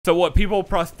So what? People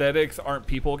prosthetics aren't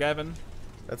people, Gavin?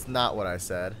 That's not what I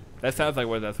said. That sounds like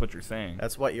that's what you're saying.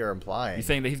 That's what you're implying. You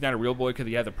saying that he's not a real boy because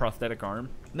he has a prosthetic arm?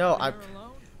 No,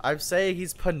 I'm saying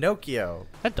he's Pinocchio.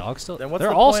 That dog's still. Then what's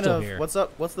they're the all point still of here. what's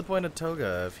up? What's the point of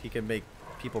Toga if he can make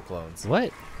people clones?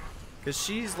 What? Because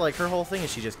she's like her whole thing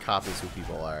is she just copies who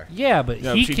people are. Yeah, but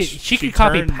No, she could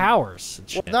copy powers. And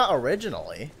Well, shit. not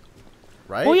originally,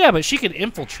 right? Well, yeah, but she could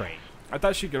infiltrate. I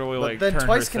thought she could only But like then turn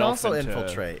Twice can herself also into...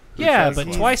 infiltrate. Yeah, because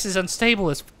but Twice is unstable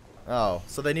as. Oh,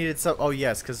 so they needed some. Oh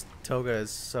yes, because Toga is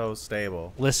so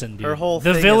stable. Listen, dude. Her whole the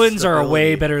thing is villains are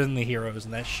way stability. better than the heroes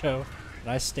in that show, and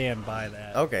I stand by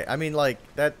that. Okay, I mean like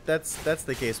that's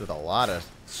the case with a lot of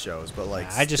shows, but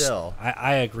like still.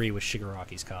 I agree with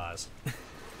Shigaraki's cause.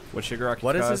 What Shigaraki's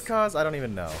What is cause? his cause? I don't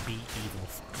even know. Be evil,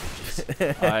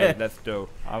 bitches. That's dope.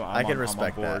 I can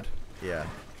respect that. Yeah.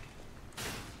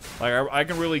 Like I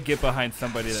can really get behind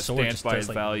somebody that Sword stands just by does, his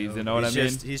like, values. no. You know what I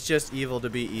mean? He's just evil to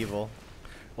be evil.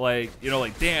 Like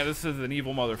like damn, this is an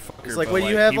evil motherfucker. It's like but, when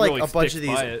you have he like really a bunch of sticks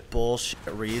by these it. bullshit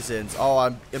reasons. Oh,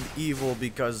 I'm evil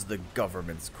because the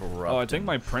government's corrupt. Oh, I think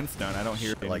my Prince down. I don't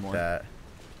hear it like anymore. that.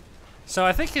 So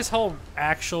I think his whole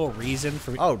actual reason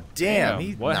for. Oh damn!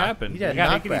 Damn, what happened? He had You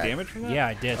got any knockback. damage from that? Yeah,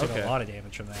 I did. I took Okay. a lot of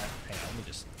damage from that. Hang on, let me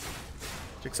just.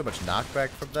 Took so much knockback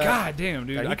from that. God damn,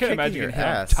 dude! God, I you couldn't kicking imagine your getting hit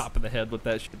on ass. top of the head with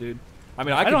that shit, dude. I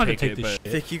mean, I don't could have to take it, this but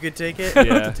shit. Think you could take it? I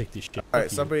don't Yeah. have to take this shit. All right,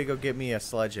 Fuck you. somebody go get me a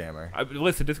sledgehammer.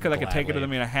 Listen, just because I can take it Gladly. doesn't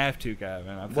mean I have to, Gavin.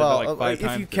 I've said Well, that like 5 if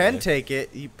times you can today. take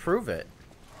it, you prove it.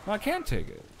 No, I can take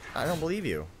it. I don't believe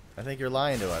you. I think you're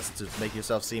lying to us to make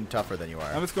yourself seem tougher than you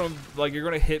are. I'm just gonna you're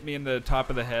gonna hit me in the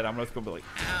top of the head. I'm just gonna be like,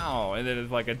 ow, and then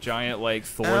it's like a giant like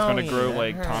sword's gonna grow that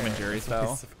like Tom and hurts. Jerry That's what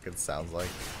style. this fucking sounds like.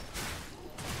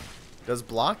 Does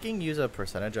blocking use a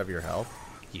percentage of your health?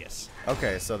 Yes.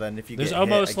 Okay, so then if you There's get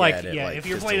almost hit like again, it, yeah, like, if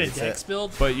you're just playing a deletes dex it.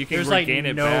 build, But you can there's like regain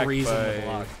it no back reason by... to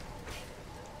block.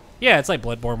 Yeah, it's like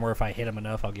Bloodborne where if I hit him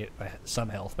enough, I'll get some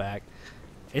health back.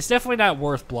 It's definitely not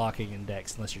worth blocking in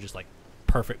dex unless you're just like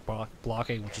perfect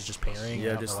blocking, which is just parrying. I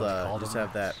Yeah, don't just know what it's called.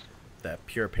 have that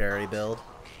pure parry build.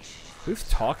 Who's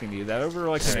talking to you? That over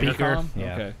like an Speaker, intercom?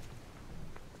 yeah. Okay.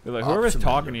 They're like, whoever's Optimal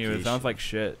talking to you, it location. sounds like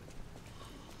shit.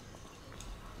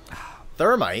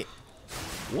 Thermite?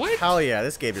 What? Hell yeah,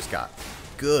 this game just got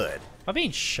good. Am I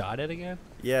being shot at again?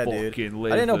 Yeah, dude. Fucking I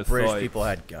didn't know laser British sight. people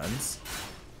had guns.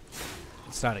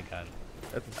 It's not a gun.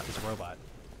 That's- It's a robot.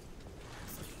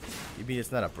 You mean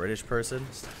it's not a British person?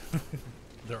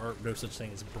 There are no such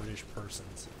thing as British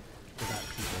persons. They're not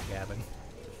people, Gavin.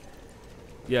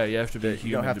 Yeah, you have to be You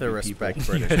human don't have to be respect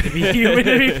people. You British. have to be human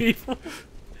to be people.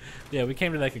 Yeah, we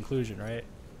came to that conclusion, right?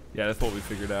 Yeah, that's what we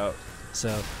figured out.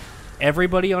 So,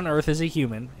 everybody on Earth is a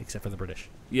human except for the British,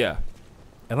 Yeah.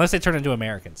 unless they turn into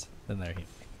Americans. Then they're human.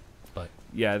 But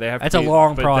Yeah, they have That's to a be-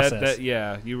 long but process.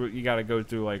 Yeah, you got to go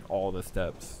through like all the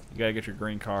steps. You got to get your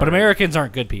green card. but Americans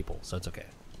aren't good people, so it's okay.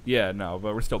 Yeah, no,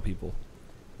 but we're still people.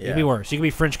 It could be worse. You could be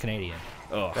French Canadian.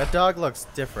 Ugh. That dog looks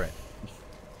different.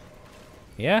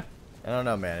 Yeah, I don't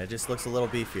know, man. It just looks a little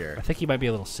beefier. I think he might be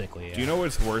a little sickly. Yeah. Do you know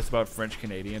what's worse about French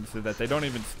Canadians is that they don't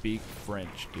even speak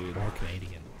French, dude. Or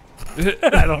Canadian?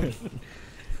 I don't.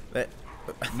 That-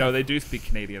 No, they do speak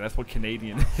Canadian. That's what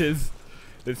Canadian is.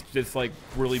 It's just like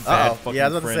really bad Uh-oh. fucking Yeah, I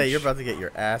was about French. to say, you're about to get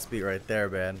your ass beat right there,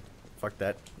 man. Fuck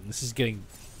that. This is getting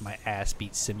my ass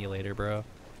beat simulator, bro.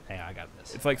 Hang on, I got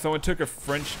this. It's like someone took a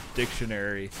French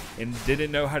dictionary and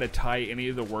didn't know how to tie any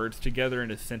of the words together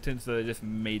in a sentence, so they just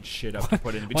made shit up to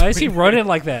put in between. Why is he running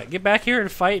like that? Get back here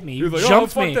and fight me. He You was like, oh,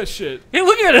 jumped fuck me. that shit. Hey,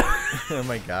 look at him. Oh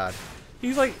my god.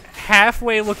 He's like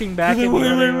halfway looking back at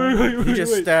me. You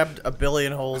just stabbed a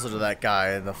billion holes into that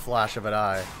guy in the flash of an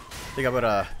eye. I think I'm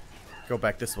gonna go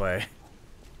back this way.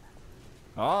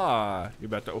 Ah, you're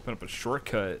about to open up a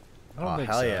shortcut. I don't Oh, think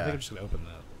hell so. yeah. I think I'm just gonna open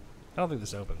that. I don't think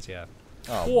this opens. Yeah.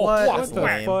 Oh, Whoa, what? what That's the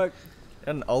lame. fuck?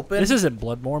 An open? This isn't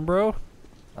Bloodborne, bro.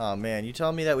 Oh man, you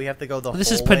telling me that we have to go the This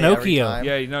whole is way every Pinocchio. time?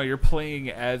 Yeah, you know, you're playing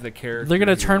as a character. They're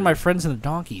gonna turn here. my friends into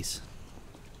donkeys.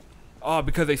 Oh,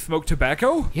 because they smoke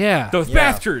tobacco? Yeah. Those Yeah.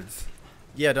 bastards!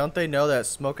 Yeah, don't they know that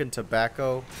smoking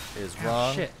tobacco is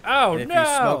wrong? Shit. Oh And if no. you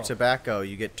smoke tobacco,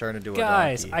 you get turned into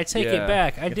Guys, a I donkey. take Yeah. it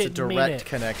back. I It's a didn't mean direct it.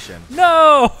 connection.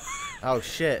 No. Oh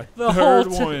shit. The Third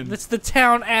whole. one. It's the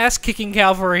town ass kicking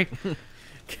cavalry.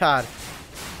 God,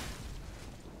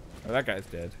 Oh, that guy's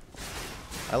dead.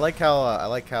 I like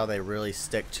how they really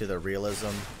stick to the realism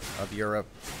of Europe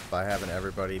by having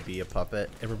everybody be a puppet.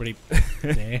 Everybody.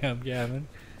 Damn, Gavin.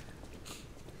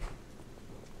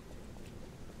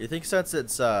 You think since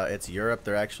it's Europe,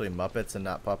 they're actually Muppets and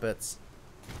not puppets?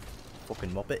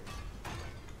 Fucking Muppet.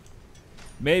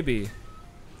 Maybe.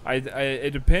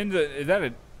 It depends. Is that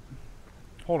a...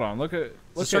 Hold on. Look at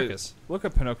circus. look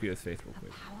at Pinocchio's face real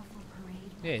quick.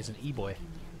 Yeah, he's an e-boy.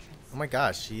 Oh my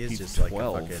gosh, he is He's just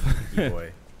 12. like a fucking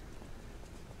e-boy.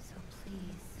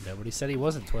 Nobody said he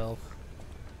wasn't 12.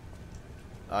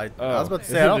 I was Oh, about to this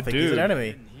say, I is don't a think he's an dude.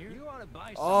 enemy.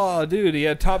 Oh, dude, he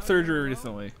had top surgery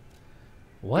recently.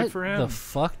 What for him. the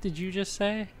fuck did you just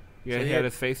say? Yeah, So he he had had-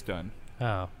 his face done.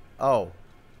 Oh, Oh,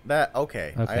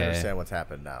 okay. I Okay. understand what's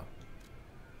happened now.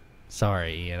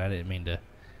 sorry, Ian. I didn't mean to.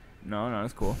 No,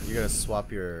 that's cool. You're gonna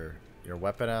swap your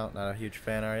weapon out? Not a huge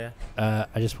fan, are you? I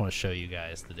just want to show you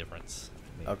guys the difference.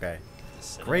 Let me Okay.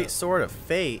 set it Great up. sword of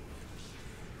fate.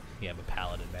 Yeah, I'm a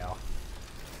paladin now.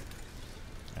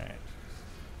 All right.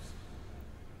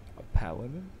 A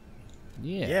paladin?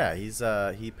 Yeah. Yeah, he's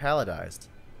he paladized.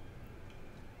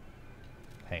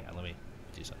 Hang on, let me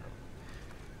do something.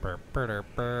 Burr, burr,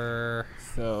 burr,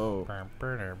 So, burr,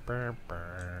 burr, burr,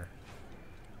 burr.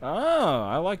 oh,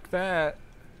 I like that.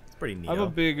 It's pretty neat. I'm a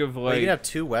big of Oh, like you can have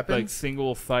two like weapons.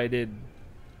 single-sided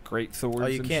great swords. Oh,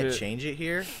 you and can't shit. change it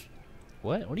here.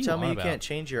 What? What are you Tell on me you about? can't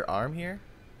change your arm here.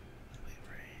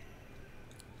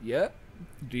 Yep.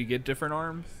 Do you get different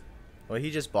arms? Well,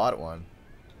 he just bought one.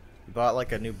 He bought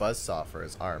like a new buzzsaw for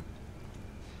his arm.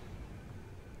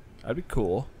 That'd be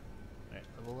cool. All right,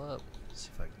 level up. See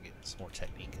if I can get some more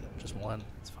technique. Just one.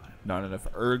 It's fine. Not enough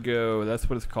ergo. That's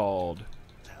what it's called.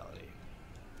 Mentality.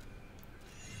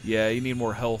 Yeah, you need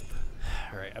more health.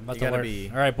 All right, I'm about You to gotta learn. be-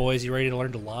 All right, boys, you ready to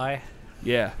learn to lie?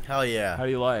 Yeah. Hell yeah. How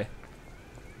do you lie?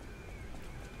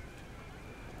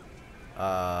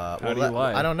 Well, do you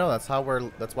lie? I don't know. That's why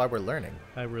we're learning.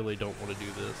 I really don't want to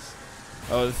do this.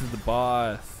 Oh, this is the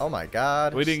boss. Oh my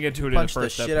god. We didn't get to it in Punch the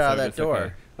first the shit episode. out of that it's door.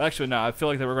 okay. Actually, no. I feel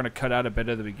like that we're gonna cut out a bit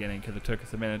at the beginning because it took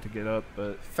us a minute to get up.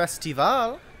 But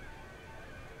Festival.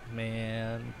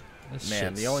 Man, this Man,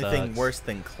 shit the only thing sucks. worse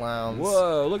than clowns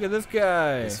whoa, look at this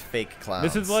guy. is fake clowns.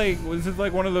 This is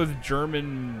like one of those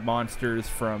German monsters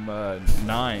from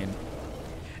 9.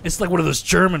 It's like one of those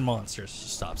German monsters.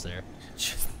 Just stops there.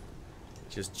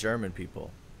 just German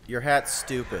people. Your hat's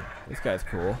stupid. This guy's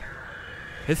cool.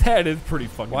 His head is pretty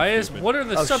fucking. Why is stupid. what are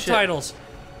the Oh, shit. subtitles?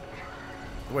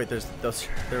 Wait, there was.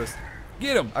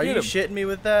 Get him! Are get you him. shitting me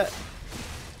with that,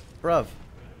 bruv?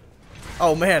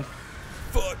 Oh man.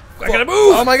 Fuck! I gotta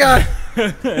move! Oh my god.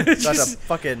 That's Just- a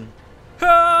fucking.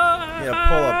 Ah! You know,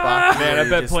 pull a box. Man, where I you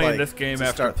bet just, playing like, this game just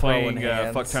after start throwing playing a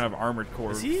hands. fuck ton of Armored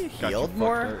Core. Is he got you healed fucked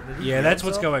more? up. Did he Yeah, heal that's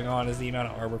what's himself? going on. Is the amount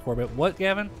of armor core. But what,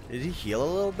 Gavin? Did he heal a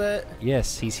little bit?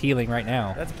 Yes, he's healing right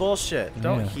now. That's bullshit.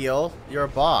 Don't Yeah. heal. You're a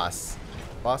boss.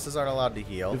 Bosses aren't allowed to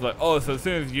heal. He's like, oh, so as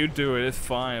soon as you do it, it's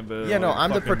fine. But Yeah, no, like, I'm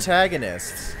the fucking-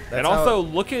 protagonist. That's And how- also,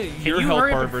 look at your you health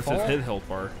hurry up bar and versus fall? his health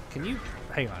bar. Can you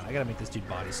hang on? I gotta make this dude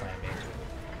body slam me.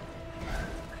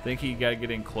 I think you gotta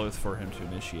get in close for him to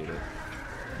initiate it.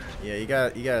 yeah, you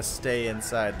gotta stay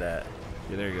inside that.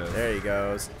 Yeah, there you go. There he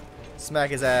goes. Smack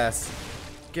his ass.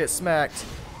 Get smacked.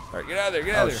 All right, get out of there,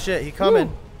 get out Oh of there. shit, he coming.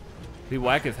 Did he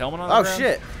whack his helmet on the Oh ground?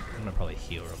 shit. I'm gonna probably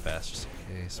heal real fast just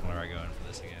in case whenever I go in for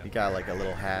this again. He got like a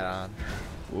little hat on.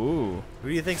 Ooh. Who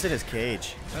do you think's in his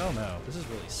cage? I don't know. This is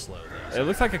really slow though. It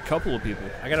looks like a couple of people.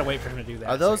 I gotta wait for him to do that.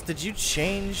 Are those? Did you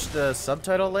change the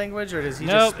subtitle language, or does he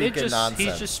just No, speak in nonsense?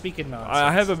 he's just speaking nonsense.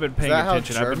 I haven't been paying that how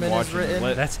attention. I've German been is watching.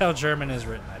 written? That's how German is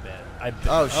written. I bet.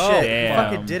 Oh shit! damn. You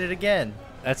fucking did it again.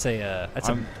 That's a. That's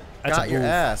I'm- Got your move.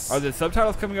 ass. Are the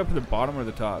subtitles coming up at the bottom or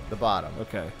the top? The bottom.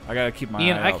 Okay, I gotta keep my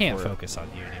Ian, eye I out can't for it. focus on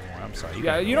you anymore. I'm sorry. Yeah,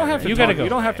 gotta you go don't away. have to. You talk, gotta go. You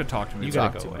don't have away. to talk to me. You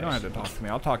gotta Talk go to me. away. You don't have to talk to me.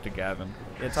 I'll talk to Gavin.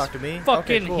 You gonna talk to me?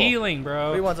 Fucking okay, cool. healing, What do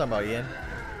you bro. want to talk about, Ian?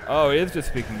 Oh, he is just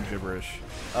speaking gibberish.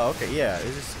 Oh, okay, yeah.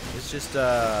 It's just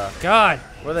God.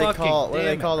 what do they fucking call damn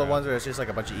it, the bro. ones where it's just like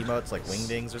a bunch of emotes, like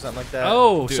wingdings or something like that?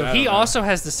 Oh, Dude, so I he don't know. also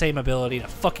has the same ability to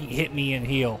fucking hit me and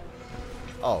heal.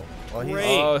 Oh, well he's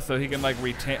Great. Oh, so he can like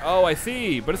retain. Oh, I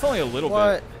see. But it's only a little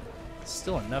what? bit. It's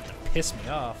still enough to piss me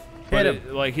off. But Hit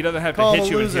it, like he doesn't have Call to him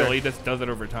hit a you and loser. heal. He just does it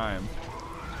over time.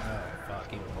 Oh, fuck,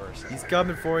 even worse. He's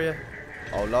coming for you.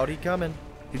 Oh lord, he coming.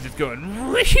 He's just going.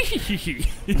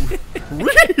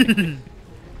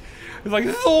 He's like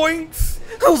zoinks.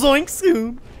 Oh zoink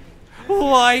soon.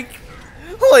 Like.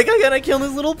 Like I gotta kill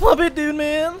this little puppet dude,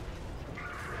 man.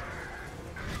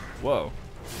 Whoa.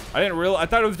 I didn't realize. I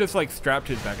thought it was just like strapped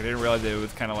to his back. I didn't realize it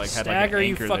was kind of like had like Stagger, an you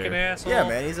anchor fucking there. asshole. Yeah,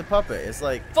 man, he's a puppet. It's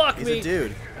like Fuck he's me. a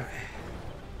dude.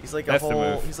 He's like That's the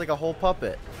move. he's like a whole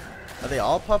puppet. Are they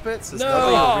all puppets? Is No,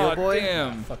 nobody a real boy?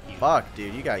 damn. Fuck you. Fuck,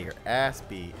 dude, you got your ass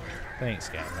beat. Thanks,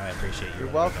 Gavin. I appreciate you.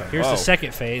 You're welcome. Here's Whoa. the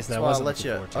second phase that I So I'll wasn't let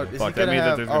looking you. forward Oh, to. is Fuck, he that gonna means that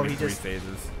have? there's Oh, gonna he be 3 just.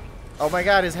 phases. Oh my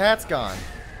God, his hat's gone.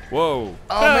 Whoa.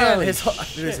 Oh man, Holy his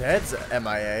shit. head's MIA. All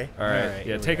right. Alright, Yeah,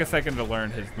 here we take go. a second to learn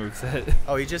his moveset.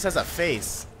 Oh, he just has a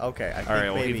face. Okay, I think All right.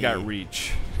 Well, maybe he's got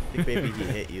reach. I think maybe he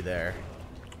hit you there.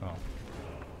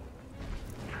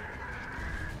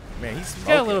 Man, he's He's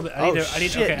smoking. got a little bit. I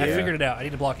need. Shit, Okay, I dude. figured it out. I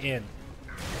need to block in.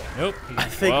 Nope. I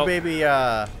think Well- maybe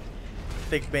that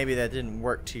didn't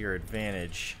work to your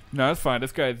advantage. No, that's fine.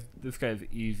 This guy's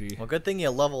easy. Well, good thing you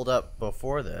leveled up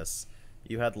before this.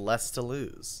 You had less to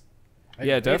lose. I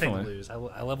Yeah, didn't do anything to definitely. lose.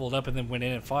 I leveled up and then went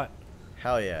in and fought.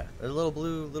 Hell yeah. A little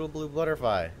blue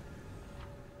butterfly.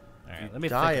 All right, You let me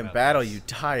die think in about battle, this. you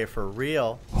die for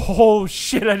real. Oh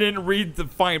shit! I didn't read the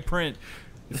fine print.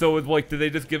 So it's like, did they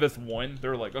just give us one?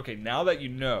 They're like, okay, now that you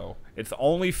know, it's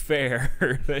only fair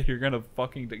that you're gonna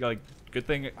fucking like. Good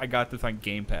thing I got this on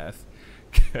Game Pass,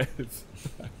 'cause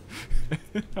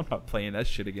I'm not playing that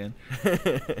shit again.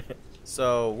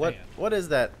 So what is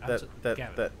that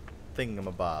Gavin.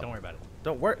 thingamabob? Don't worry about it.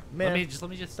 Don't worry, man. Let me just. Don't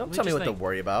let tell me just what to think.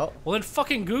 worry about. Well, then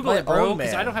fucking Google My it, bro, own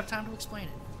because I man. don't have time to explain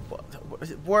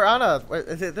it. We're on a.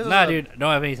 This is Nah, a- dude,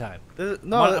 don't have any time. This,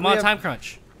 no, I'm we on a have- time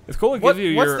crunch. It's cool. It What- gives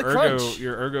you what's your the crunch?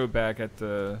 ergo back at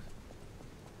the.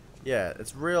 Yeah,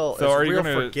 it's real. So it's are you real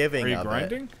gonna? forgiving Are you of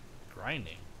grinding? it.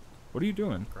 Grinding. What are you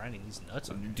doing? Grinding these nuts.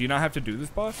 Do you not have to do this,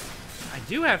 boss? I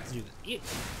do have to do this.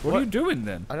 What are you doing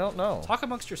then? I don't know. Talk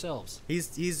amongst yourselves.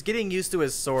 He's getting used to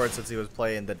his sword since he was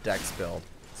playing the Dex build,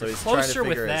 so You're he's trying to closer with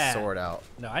figure his that. sword out.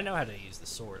 No, I know how to use the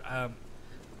sword.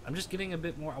 I'm just getting a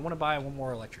bit more. I want to buy one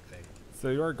more electric thing. So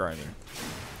you are grinding.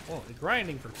 Well,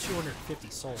 grinding for 250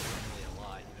 souls isn't really a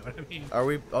lot. You know what I mean? Are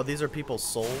we? Oh, these are people's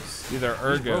souls. These are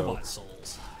These ergo. robot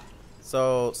souls.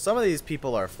 So some of these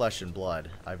people are flesh and blood.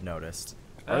 I've noticed.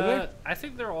 Are they? I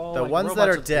think they're all The like ones robots that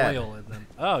are with dead. oil in them.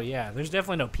 Oh yeah, there's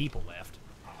definitely no people left.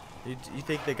 You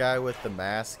think the guy with the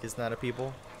mask is not a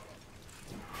people?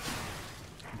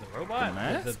 The robot, The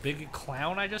mask? the big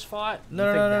clown I just fought. No,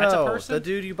 you no, think no, that's no. a person? The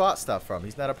dude you bought stuff from.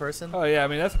 He's not a person. Oh yeah, I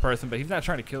mean that's a person, but he's not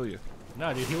trying to kill you.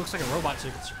 No, dude, he looks like a robot, so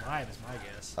he can survive. Is my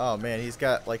guess. Oh man, he's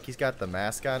got the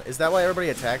mask on. Is that why everybody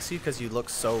attacks you? Because you look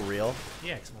so real?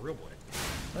 Yeah, 'cause I'm a real boy.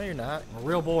 No, you're not. I'm a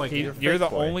real boy. He, Gabe. you're fake the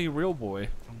boy. only real boy.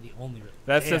 I'm the only real.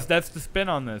 That's Damn. just that's the spin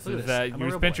on this. Look at Is this. that I'm a you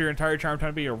real spent boy. your entire time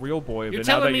trying to be a real boy, You're but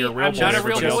now that telling me you're a real I'm boy, not a you're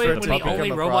real jailed boy for when the puppet. only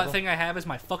become a robot problem. thing I have is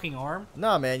my fucking arm?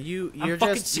 No, man, you're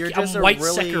just I'm a white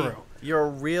really Sekiro. you're a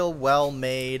real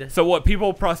well-made. So what?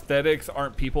 People prosthetics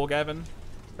aren't people, Gavin?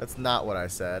 That's not what I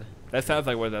said. That sounds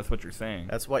like that's what you're saying.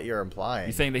 That's what you're implying.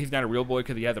 You saying that he's not a real boy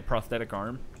because he has a prosthetic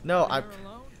arm? No,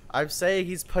 I'm saying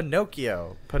he's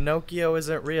Pinocchio. Pinocchio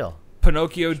isn't real.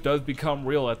 Pinocchio does become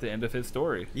real at the end of his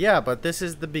story. Yeah, but this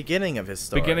is the beginning of his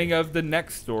story. Beginning of the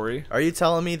next story. Are you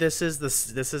telling me this is the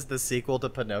sequel to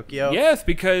Pinocchio? Yes,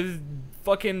 because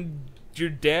fucking your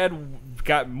dad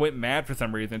went mad for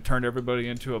some reason, turned everybody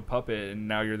into a puppet, and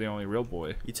now you're the only real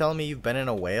boy. You telling me you've been in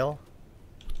a whale?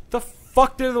 The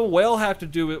fuck did the whale have to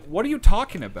do with? What are you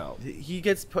talking about? He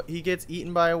gets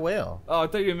eaten by a whale. Oh, I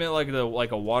thought you meant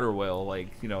like a water whale, like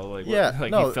Yeah,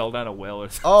 like no. he fell down a whale or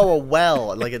something. Oh, a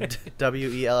well, like a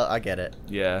W-E-L. I get it.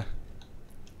 Yeah.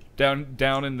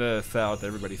 Down in the south,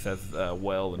 everybody says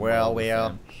well. And Well, the well.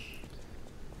 same.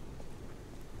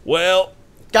 Well.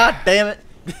 God damn it!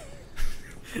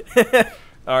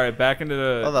 All right, back into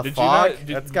the. Oh, the did fog? You not,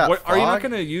 did, That's got Are you not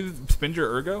fog? gonna use spin your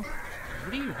ergo?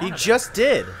 What do you want? He about? just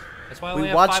did. That's why I We only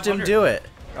have watched him 500. do it.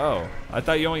 Oh, I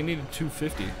thought you only needed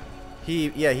 250.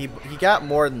 He got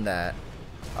more than that.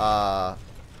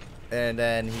 And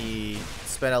then he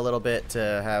spent a little bit to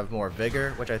have more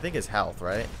vigor, which I think is health,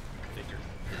 right? Vigor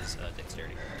is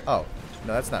dexterity. Oh,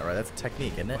 no, that's not right. That's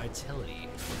technique, isn't it? Vitality.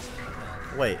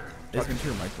 Wait, is Talking to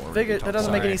your mic more. vigor? That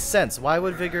doesn't make any Sorry. sense. Why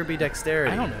would vigor be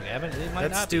dexterity? I don't know, Gavin. It might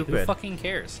That's not be. Who stupid. fucking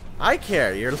cares? I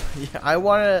care. I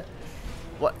want to.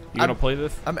 What? You gonna play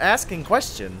this? I'm asking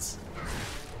questions.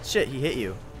 Shit, he hit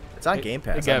you. It's on Game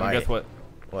Pass. Hey, I Gavin, might. guess what?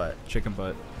 What? Chicken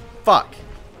butt. Fuck.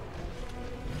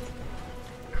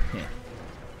 Yeah.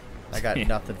 I got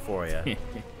nothing for you.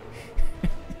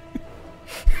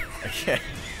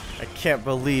 I can't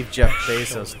believe Jeff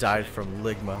Bezos died from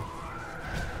ligma.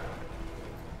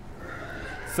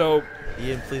 So,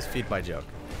 Ian, please feed my joke.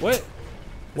 what?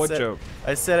 What said- joke?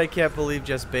 I said I can't believe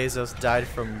Jeff Bezos died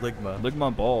from ligma. Lick my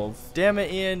balls. Damn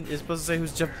it, Ian. You're supposed to say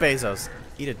who's Jeff Bezos.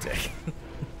 Eat a dick.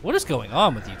 What is going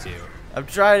on with you two? I'm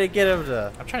trying to get him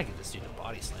to. I'm trying to get this dude to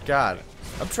body slam. God,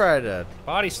 I'm trying to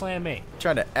Slam me.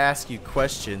 ask you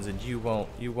questions and you won't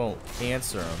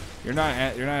answer them. You're not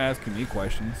asking me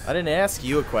questions. I didn't ask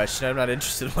you a question. I'm not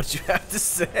interested in what you have to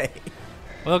say.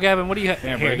 Well, Gavin, what do you have?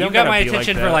 Man, bro, Here, you you don't got gotta my be like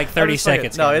attention that. for like 30 I'm just fucking-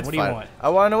 seconds. No, Gavin. it's What do fine. you want? I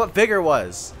want to know what vigor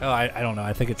was. Oh, I don't know.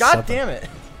 I think it's God something. damn it!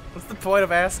 What's the point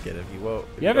of asking if you won't?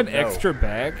 if You have an don't know? extra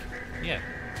bag? Yeah,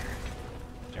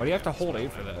 Why do you have to hold A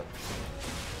for that?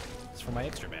 it's for my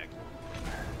extra bag.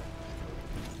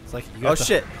 It's like you Oh have to-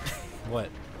 shit! What?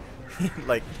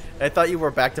 Like I thought you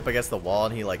were backed up against the wall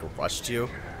and he like rushed you,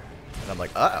 and I'm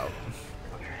like, uh oh.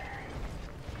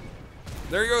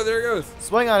 There he goes. There he goes.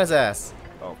 Swing on his ass.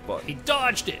 Oh fuck. He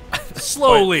dodged it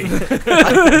slowly.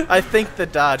 I think the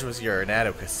dodge was your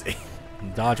inadequacy.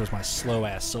 Dodge was my slow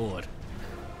ass sword,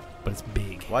 but it's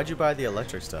big. Why'd you buy the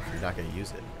electric stuff if you're not going to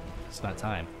use it? It's not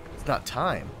time. It's not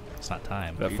time. It's not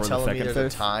time. That Are you for the telling me second there's a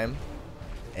phase? time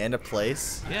and a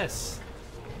place? Yes.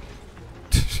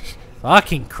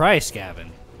 Fucking Christ,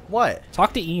 Gavin. What?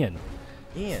 Talk to Ian.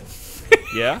 Ian,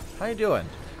 Yeah. how you doing?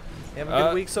 You have a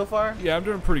good week so far? Yeah, I'm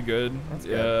doing pretty good. That's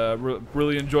good.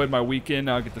 Really enjoyed my weekend.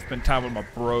 Now I get to spend time with my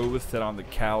bros, sit on the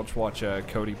couch, watch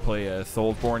Coty play a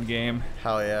Soulsborne game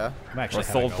Hell yeah. I'm or actually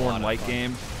having a lot Soulsborne of light fun.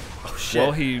 game. Oh shit.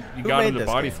 Well, he Who got made into this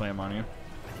body game? slam on you.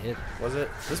 I did. Was it?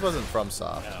 This wasn't from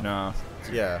Soft. No.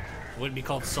 Yeah. Wouldn't be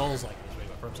called Souls like this,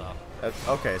 but FromSoft.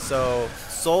 Okay, so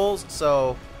Souls.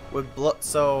 So with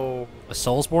so A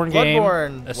Soulsborne game.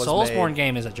 Bloodborne A was Soulsborne made-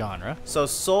 game is a genre. so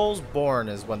Soulsborne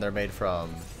is when they're made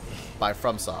by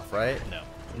FromSoft, right? No.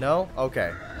 No?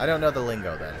 Okay. I don't know the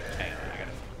lingo then. Hang on, I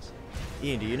gotta find this.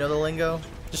 Ian, do you know the lingo?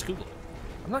 Just Google it.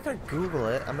 I'm not gonna Google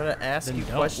it. I'm gonna ask Then you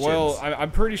don't. questions. Well,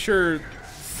 I'm pretty sure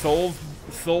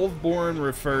Soulsborne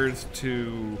refers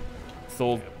to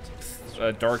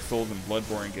Dark Souls and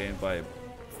Bloodborne games by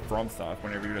FromSoft.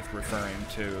 Whenever you're just referring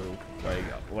to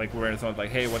like when someone's like,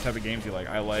 "Hey, what type of games do you like?"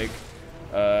 I like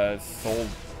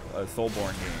Soulborne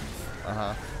games,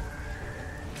 Uh-huh.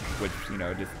 which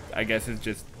just I guess is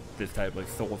just this type like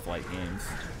Souls-like games.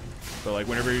 But like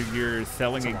whenever you're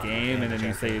selling a game and then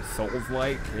you say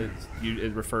Souls-like,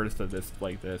 it refers to this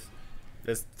like this.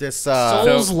 This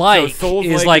Souls-like Souls-like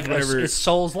is is like whenever- it's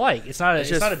Souls-like. It's not a. it's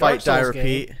It's just not a Dark fight, die, Souls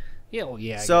repeat. game. Yeah, well,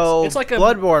 yeah. I So guess. It's like a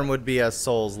Bloodborne would be a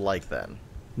Souls-like then.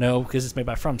 no, because it's made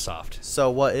by FromSoft. So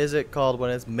what is it called when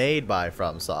it's made by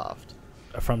FromSoft?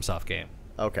 A FromSoft game.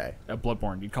 Okay.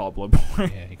 Bloodborne, you call it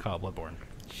Bloodborne. Yeah, you call it Bloodborne.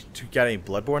 You got any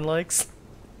Bloodborne likes?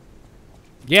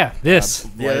 Yeah, this.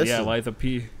 Yeah, this yeah, is- Liza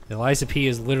P. Eliza P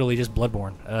is literally just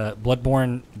Bloodborne.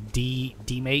 Bloodborne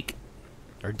demake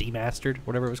or demastered,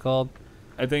 whatever it was called.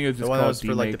 I think it was The just one that called was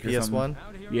for like the Demake or something.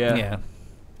 PS1? Yeah. Yeah.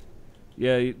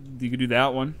 Yeah, you could do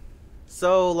that one.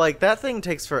 So like that thing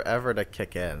takes forever to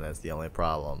kick in, that's the only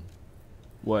problem.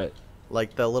 What?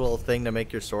 Like the little thing to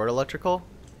make your sword electrical?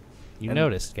 You And-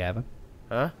 noticed, Gavin.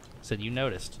 Huh? Said you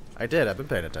noticed. I did, I've been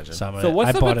paying attention. So, So what's I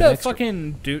up bought with an that extra.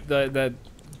 fucking dude, that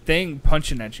thing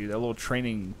punching at you, that little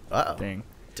training Uh-oh. thing?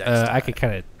 I could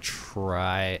kind of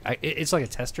try. It's like a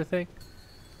tester thing.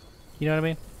 You know what I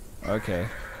mean? Okay.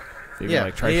 So you Yeah, can,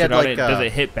 like, try he shit had, on like, it. Does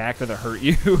it hit back? Does it hurt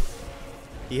you?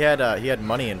 He had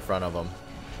money in front of him.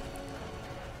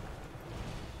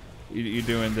 you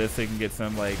doing this so you can get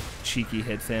some like cheeky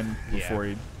hits in before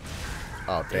you.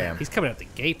 Oh damn. He's coming out the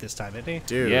gate this time, isn't he?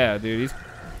 Dude. Yeah, dude. He's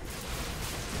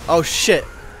Oh shit.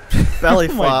 Belly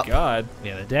oh flop. my god.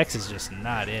 Yeah, the Dex is just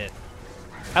not it.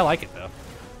 I like it though.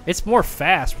 It's more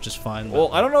fast, which is fun. but- Well,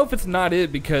 I don't know if it's not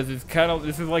it because it's kind of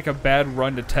this is like a bad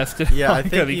run to test it. Yeah, on I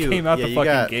because think he you, came out yeah, the you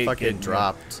fucking got gate fucking getting-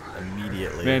 dropped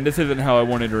immediately. Man, this isn't how I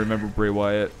wanted to remember Bray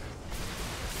Wyatt.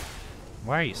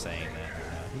 Why are you saying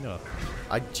that? You know,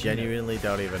 I genuinely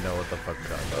don't even know what the fuck you're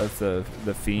talking about. That's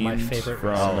the Fiend My favorite from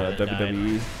wrestler that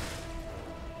WWE.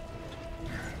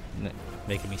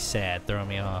 making me sad, throwing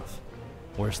me off.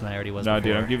 Worse than I already was No,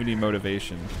 before. dude, I'm giving you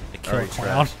motivation. The killer Alright,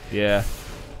 clown. trash. Yeah.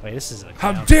 Wait, this isn't a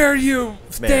How clown. dare you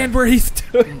stand where he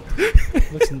stood?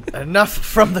 Looks Enough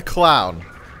from the clown.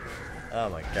 Oh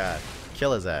my god.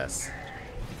 Kill his ass.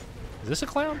 Is this a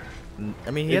clown?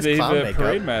 I mean, he has He's clown a makeup.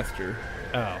 parade master.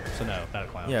 Oh, so no, not a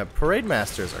clown. Yeah, parade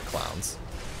masters are clowns.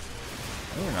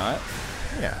 No, they're not.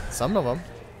 Yeah, some of them.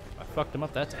 I fucked him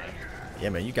up that time. Yeah,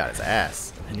 man, you got his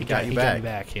ass, and he got you he back. got me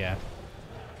back, yeah.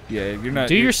 Yeah, you're not.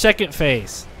 Do you're- your second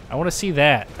phase. I want to see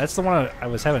that. That's the one I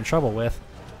was having trouble with.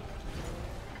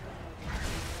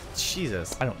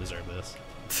 Jesus. I don't deserve this.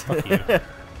 Fuck you.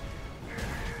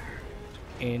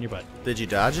 And your butt. Did you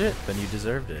dodge it? Then you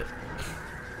deserved it.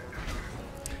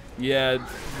 Yeah,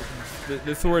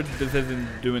 the sword just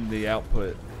isn't doing the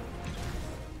output.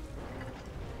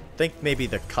 Think maybe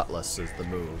the cutlass is the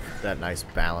move. That nice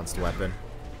balanced weapon.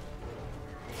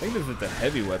 I think this is the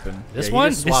heavy weapon. This Yeah, he one?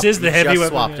 just This swapped- is the he heavy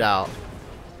just weapon. swapped out.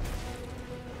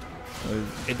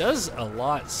 It does a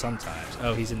lot sometimes.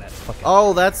 Oh, he's in that fucking.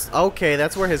 Oh, that's okay.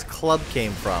 That's where his club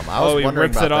came from. I was Oh, he wondering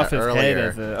rips about it off that his earlier. head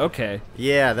as a. Okay.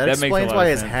 Yeah, that That makes a explains lot why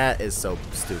of his sense. hat is so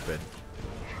stupid.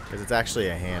 Because it's actually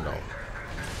a handle.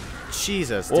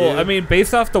 Jesus, dude. Well, I mean,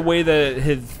 based off the way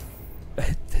that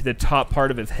the top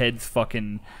part of his head's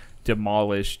fucking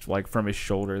demolished, like from his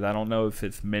shoulders, I don't know if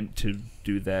it's meant to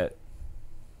do that,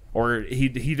 or he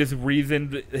just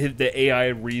reasoned the AI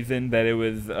reasoned that it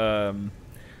was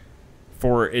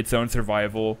for its own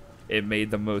survival. it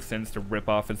made the most sense to rip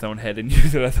off its own head and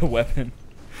use it as a weapon.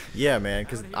 Yeah, man,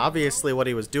 because obviously what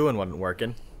he was doing wasn't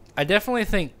working. I definitely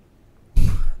think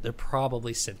they're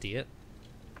probably sentient.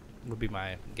 Would be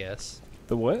my guess.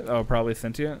 The what? Oh, probably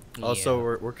sentient. Also,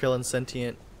 Yeah. we're killing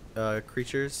sentient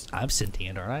creatures. I'm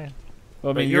sentient, aren't I?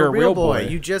 Well, I But mean, you're a real boy.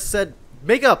 You just said,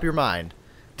 make up your mind.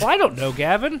 Well, I don't know,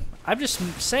 Gavin. I'm just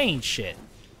saying shit.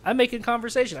 I'm making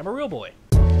conversation. I'm a real boy.